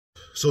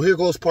So here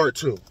goes part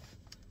 2.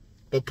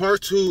 But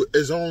part 2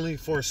 is only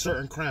for a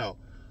certain crowd.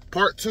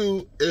 Part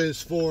 2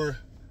 is for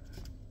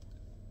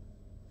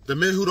the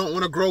men who don't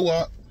want to grow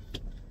up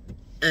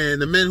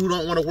and the men who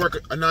don't want to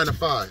work a 9 to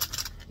 5.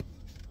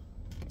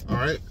 All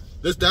right?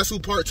 That's who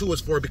part 2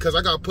 is for, because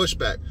I got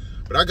pushback.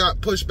 But I got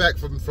pushback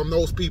from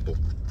those people.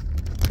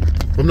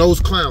 From those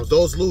clowns,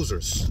 those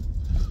losers.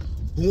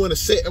 Who want to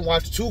sit and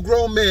watch 2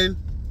 grown men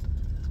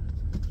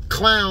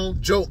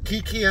clown, joke,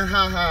 kiki, and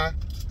ha-ha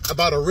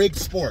about a rigged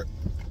sport.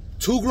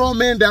 2 grown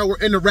men that were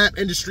in the rap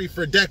industry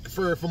for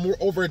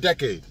over a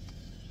decade.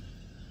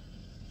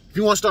 If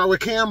you want to start with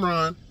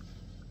Camron,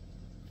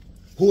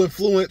 who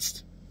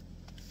influenced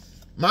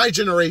my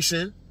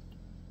generation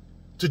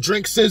to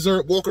drink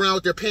scissor, walk around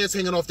with their pants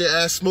hanging off their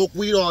ass, smoke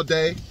weed all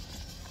day,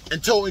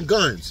 and toting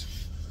guns.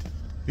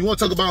 You want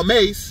to talk about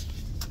Mase,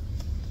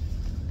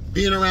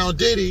 being around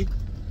Diddy,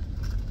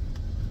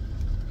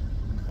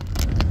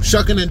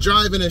 shucking and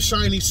driving in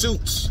shiny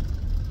suits,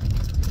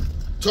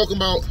 talking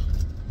about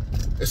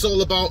it's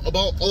all about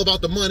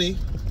the money,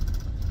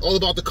 all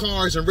about the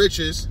cars and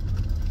riches,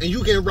 and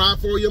you get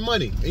robbed for your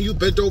money, and you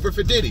bent over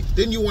for Diddy.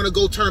 Then you want to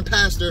go turn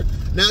pastor.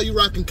 Now you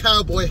rocking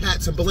cowboy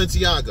hats and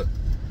Balenciaga.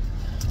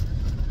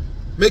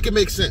 Make it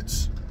make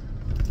sense.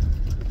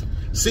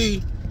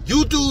 See,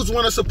 you dudes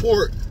want to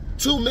support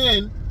 2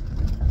 men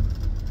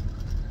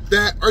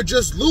that are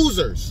just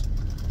losers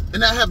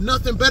and that have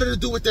nothing better to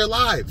do with their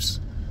lives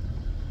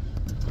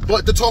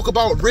but to talk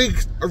about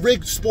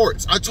rigged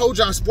sports. I told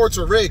y'all sports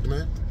are rigged,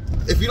 man.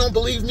 If you don't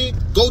believe me,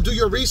 go do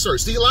your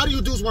research. See, a lot of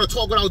you dudes want to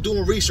talk without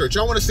doing research.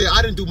 Y'all want to say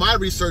I didn't do my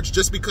research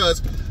just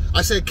because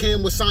I said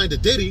Cam was signed to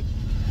Diddy.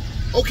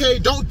 Okay,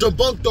 don't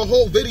debunk the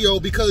whole video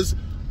because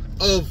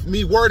of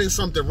me wording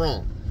something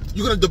wrong.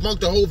 You gonna debunk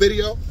the whole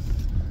video?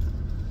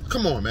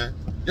 Come on, man.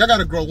 Y'all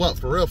gotta grow up,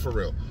 for real, for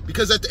real.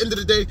 Because at the end of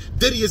the day,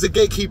 Diddy is a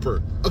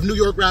gatekeeper of New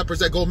York rappers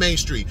that go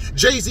mainstream.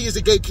 Jay-Z is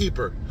a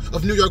gatekeeper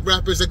of New York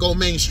rappers that go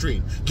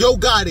mainstream. Yo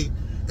Gotti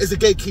is a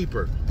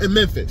gatekeeper in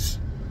Memphis.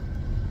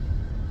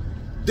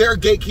 There are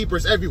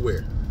gatekeepers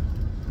everywhere.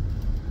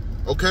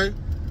 Okay?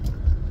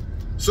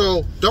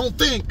 So don't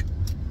think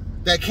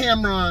that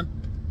Camron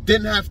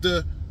didn't have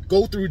to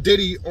go through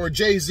Diddy or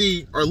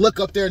Jay-Z or look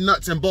up their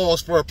nuts and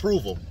balls for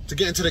approval to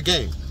get into the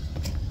game.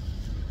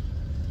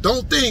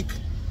 Don't think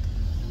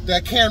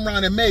that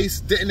Camron and Mase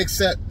didn't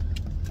accept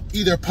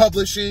either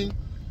publishing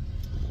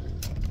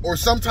or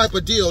some type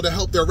of deal to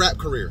help their rap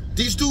career.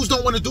 These dudes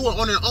don't want to do it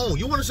on their own.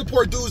 You want to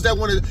support dudes that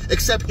want to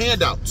accept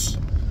handouts.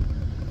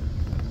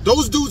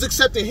 Those dudes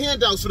accepted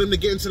handouts for them to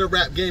get into the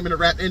rap game and the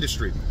rap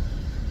industry.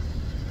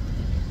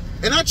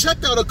 And I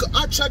checked out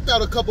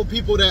a couple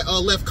people that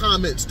left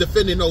comments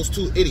defending those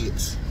 2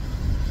 idiots.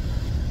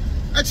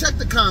 I checked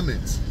the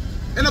comments,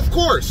 and of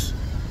course,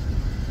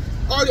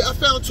 I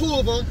found 2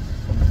 of them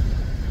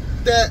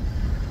that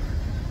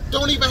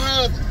don't even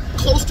have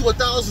close to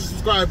 1,000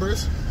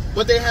 subscribers,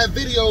 but they have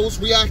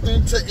videos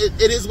reacting to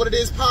It Is What It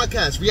Is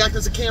podcast,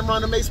 reacting to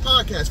Camron and Mase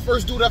podcast.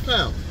 First dude I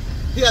found,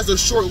 he has a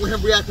short with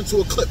him reacting to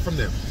a clip from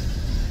them.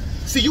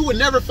 See, you would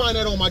never find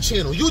that on my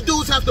channel. You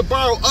dudes have to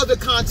borrow other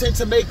content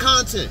to make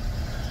content.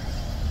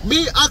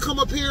 Me, I come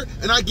up here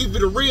and I give you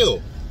the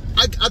real.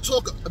 I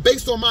talk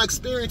based on my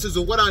experiences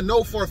and what I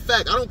know for a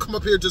fact. I don't come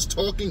up here just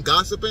talking,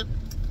 gossiping.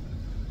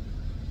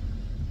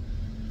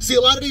 See,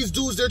 a lot of these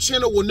dudes, their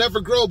channel will never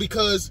grow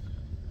because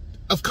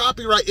of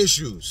copyright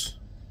issues.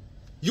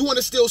 You want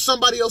to steal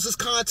somebody else's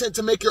content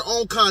to make your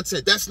own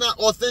content. That's not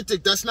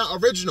authentic. That's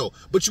not original.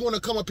 But you want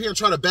to come up here and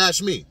try to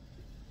bash me.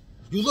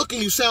 You look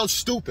and you sound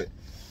stupid.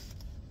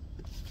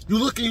 You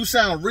look and you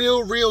sound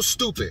real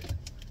stupid.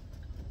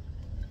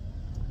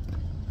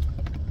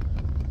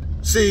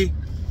 See,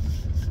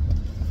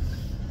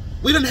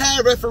 we didn't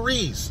have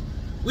referees.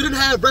 We didn't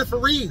have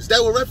referees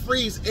that were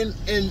referees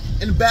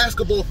in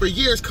basketball for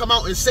years come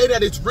out and say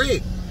that it's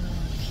rigged.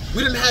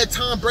 We didn't have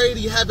Tom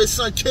Brady have his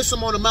son kiss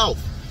him on the mouth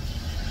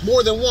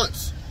more than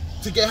once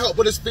to get help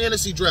with his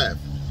fantasy draft.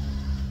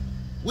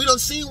 We done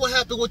seen what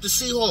happened with the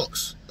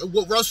Seahawks,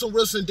 what Russell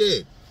Wilson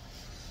did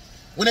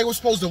when they were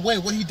supposed to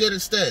win, what he did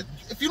instead.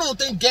 If you don't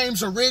think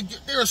games are rigged,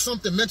 there is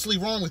something mentally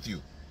wrong with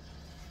you.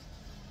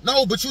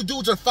 No, but you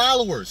dudes are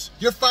followers.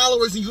 You're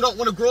followers and you don't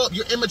want to grow up.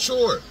 You're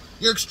immature.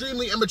 You're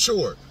extremely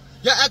immature.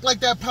 Y'all act like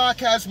that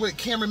podcast with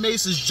Cameron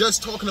Mase is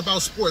just talking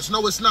about sports.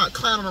 No, it's not.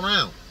 Clowning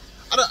around.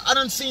 I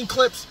done seen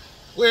clips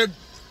where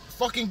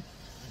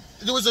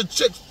there was a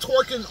chick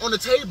twerking on the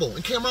table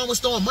and Camron was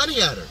throwing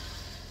money at her.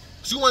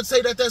 So you want to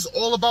say that that's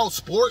all about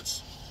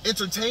sports?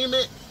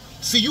 Entertainment?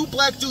 See, you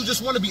black dudes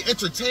just want to be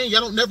entertained.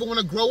 Y'all don't never want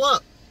to grow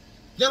up.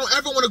 Y'all don't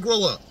ever want to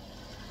grow up.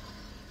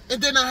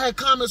 And then I had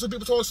comments where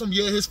people told some,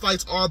 yeah, his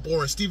fights are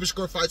boring. Steven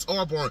Scott fights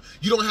are boring.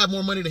 You don't have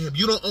more money than him.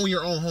 You don't own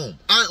your own home.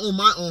 I own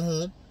my own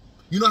home.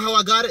 You know how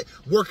I got it?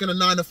 Working a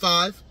 9 to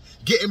 5,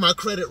 getting my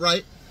credit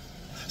right,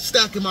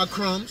 stacking my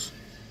crumbs.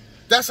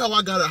 That's how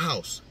I got a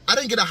house. I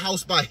didn't get a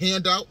house by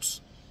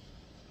handouts.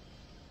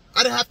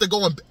 I didn't have to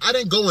go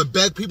and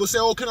beg people. Say,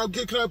 oh, can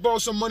I borrow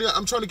some money?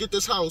 I'm trying to get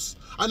this house.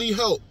 I need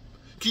help.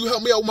 Can you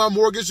help me out with my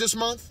mortgage this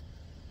month?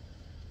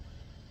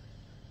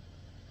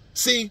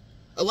 See,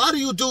 a lot of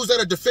you dudes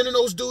that are defending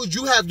those dudes,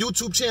 you have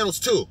YouTube channels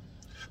too.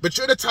 But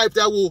you're the type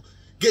that will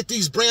get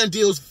these brand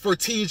deals for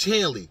T.H.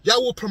 Hanley.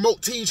 Y'all will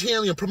promote T.H.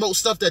 Hanley and promote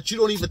stuff that you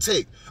don't even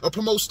take, or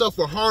promote stuff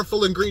with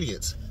harmful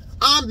ingredients.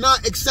 I'm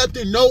not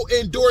accepting no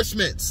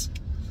endorsements.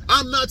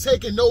 I'm not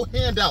taking no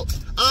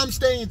handouts. I'm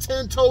staying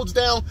 10 toes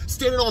down,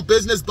 standing on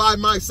business by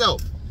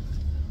myself.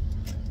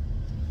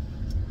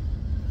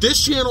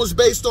 This channel is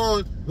based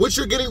on what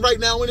you're getting right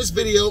now in this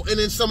video and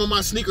then some of my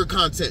sneaker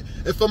content.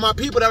 And for my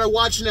people that are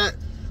watching that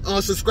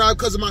subscribe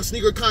because of my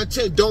sneaker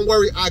content, don't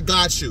worry, I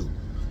got you.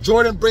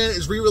 Jordan Brand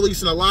is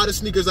re-releasing a lot of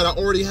sneakers that I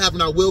already have,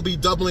 and I will be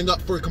doubling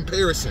up for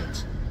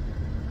comparisons.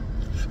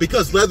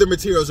 Because leather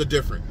materials are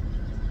different.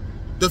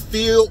 The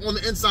feel on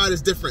the inside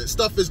is different.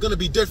 Stuff is going to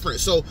be different.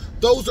 So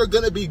those are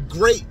going to be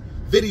great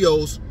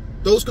videos.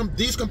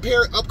 These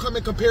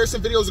upcoming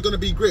comparison videos are going to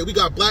be great. We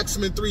got black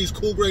cement 3s,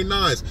 cool gray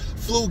 9s,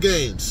 flu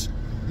games.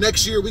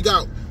 Next year we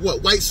got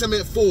what, white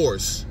cement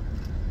 4s.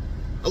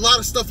 A lot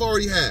of stuff I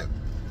already have.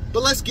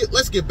 But let's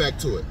get back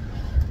to it.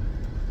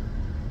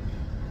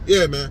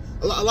 Yeah, man.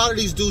 A lot of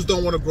these dudes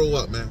don't want to grow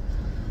up, man.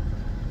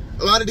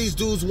 A lot of these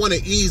dudes want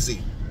it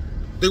easy.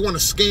 They want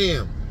to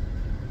scam.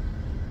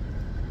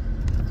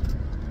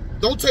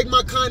 Don't take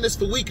my kindness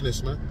for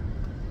weakness, man.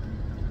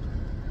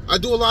 I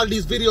do a lot of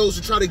these videos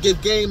to try to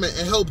give game and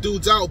help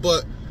dudes out,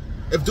 but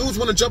if dudes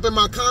want to jump in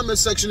my comment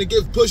section and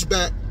give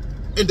pushback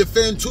and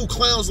defend two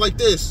clowns like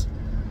this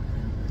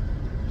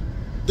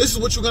is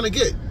what you're going to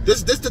get.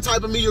 This the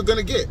type of me you're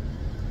going to get.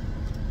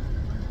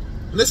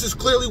 And this is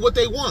clearly what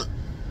they want.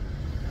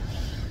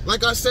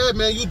 Like I said,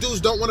 man, you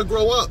dudes don't want to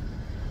grow up.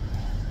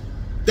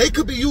 They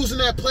could be using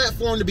that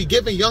platform to be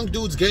giving young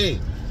dudes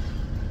game.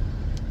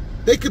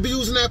 They could be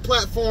using that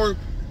platform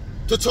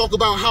to talk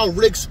about how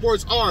rigged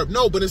sports are.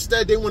 No, but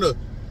instead they want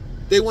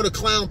to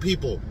clown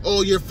people.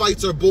 Oh, your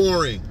fights are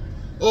boring.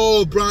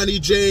 Oh,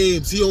 Bronny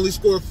James, he only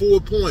scored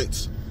 4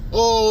 points.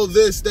 Oh,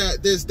 this.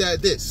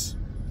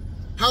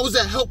 How is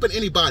that helping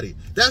anybody?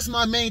 That's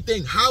my main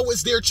thing. How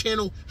is their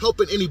channel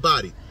helping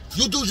anybody?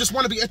 You dudes just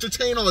want to be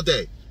entertained all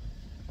day.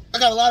 I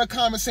got a lot of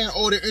comments saying,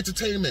 oh, they're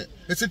entertainment.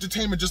 It's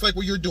entertainment just like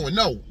what you're doing.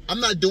 No, I'm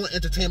not doing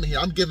entertainment here.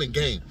 I'm giving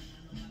game.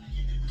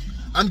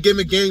 I'm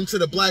giving game to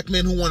the black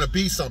men who want to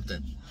be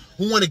something,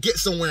 who want to get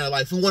somewhere in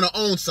life, who want to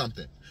own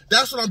something.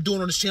 That's what I'm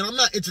doing on this channel. I'm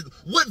not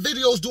what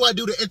videos do I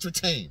do to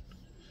entertain?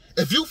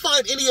 If you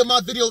find any of my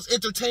videos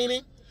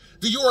entertaining,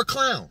 then you're a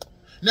clown.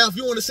 Now, if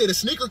you want to say the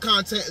sneaker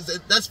content,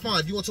 that's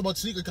fine. If you want to talk about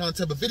sneaker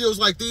content, but videos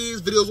like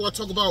these, videos where I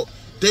talk about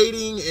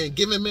dating and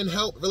giving men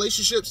help,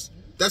 relationships,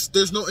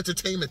 there's no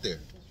entertainment there.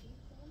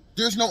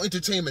 There's no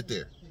entertainment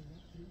there.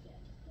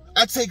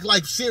 I take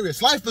life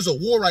serious. Life is a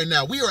war right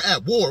now. We are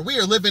at war. We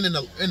are living in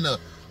the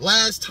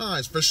last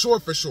times, for sure,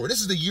 for sure.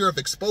 This is the year of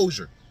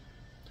exposure.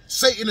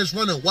 Satan is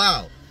running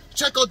wild.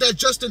 Check out that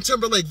Justin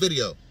Timberlake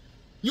video.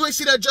 You ain't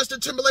see that Justin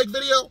Timberlake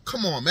video?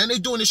 Come on, man. They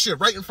doing this shit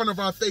right in front of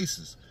our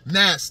faces.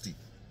 Nasty.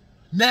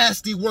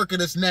 Nasty work in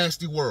this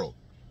nasty world.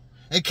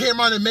 And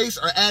Camron and Mase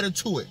are adding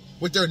to it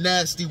with their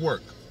nasty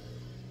work.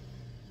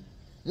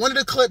 One of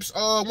the clips,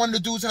 one of the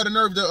dudes had a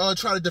nerve to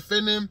try to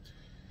defend him.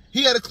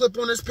 He had a clip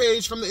on his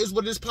page from the Is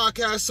What It Is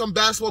podcast. Some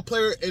basketball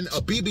player and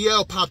a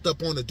BBL popped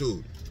up on the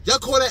dude. Y'all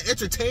call that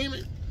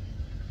entertainment?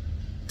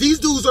 These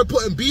dudes are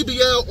putting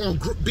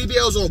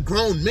BBLs on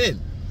grown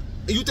men.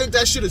 And you think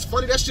that shit is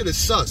funny? That shit is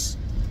sus.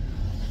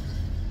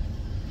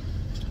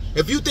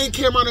 If you think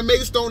Camron and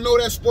Mase don't know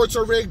that sports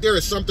are rigged, there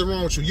is something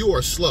wrong with you. You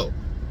are slow.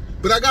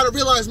 But I gotta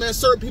realize, man,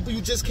 certain people you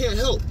just can't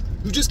help.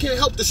 You just can't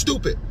help the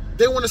stupid.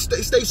 They want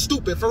to stay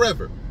stupid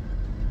forever.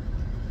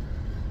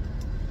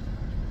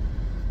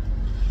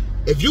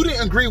 If you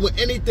didn't agree with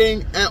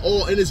anything at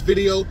all in this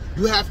video,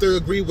 you have to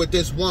agree with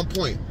this one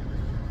point.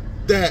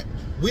 That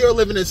we are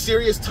living in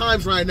serious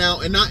times right now,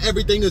 and not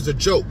everything is a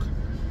joke.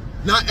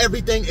 Not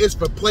everything is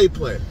for play.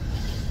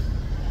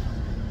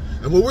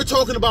 And when we're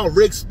talking about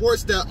rigged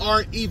sports that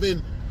aren't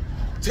even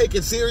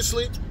taken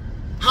seriously,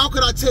 how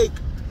could I take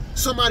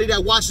somebody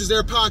that watches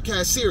their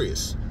podcast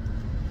serious?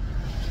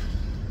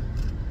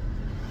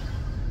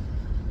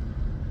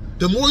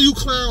 The more you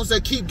clowns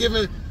that keep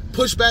giving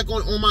pushback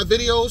on my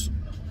videos,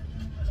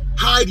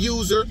 hide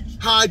user.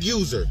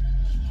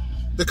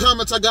 The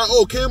comments I got,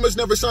 oh, Cameron's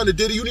never signed a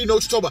Diddy. You need to know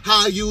what you're talking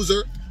about. Hide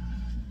user.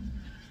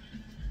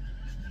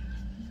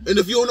 And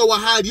if you don't know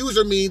what hide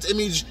user means, it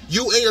means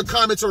you and your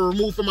comments are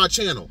removed from my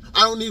channel.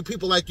 I don't need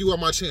people like you on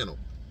my channel.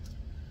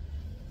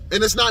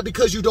 And it's not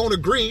because you don't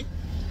agree.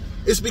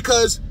 It's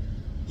because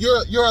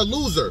you're a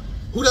loser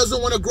who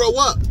doesn't want to grow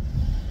up,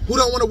 who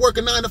don't want to work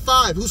a 9 to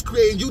 5, who's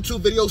creating YouTube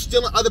videos,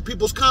 stealing other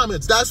people's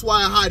comments. That's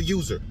why I hide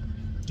user.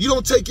 You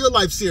don't take your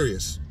life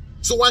serious.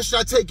 So why should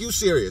I take you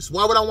serious?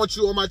 Why would I want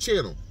you on my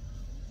channel?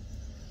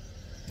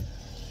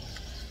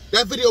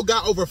 That video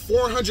got over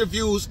 400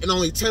 views and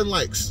only 10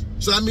 likes.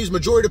 So that means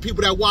majority of the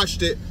people that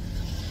watched it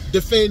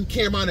defend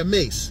Camron and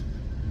Mase.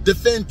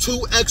 Defend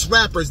two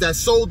ex-rappers that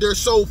sold their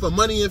soul for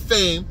money and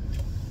fame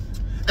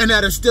and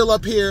that are still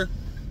up here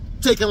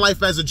taking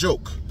life as a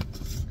joke.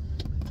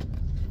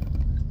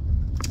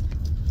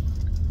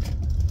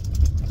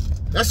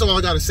 That's all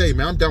I gotta say,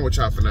 man. I'm done with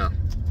y'all for now.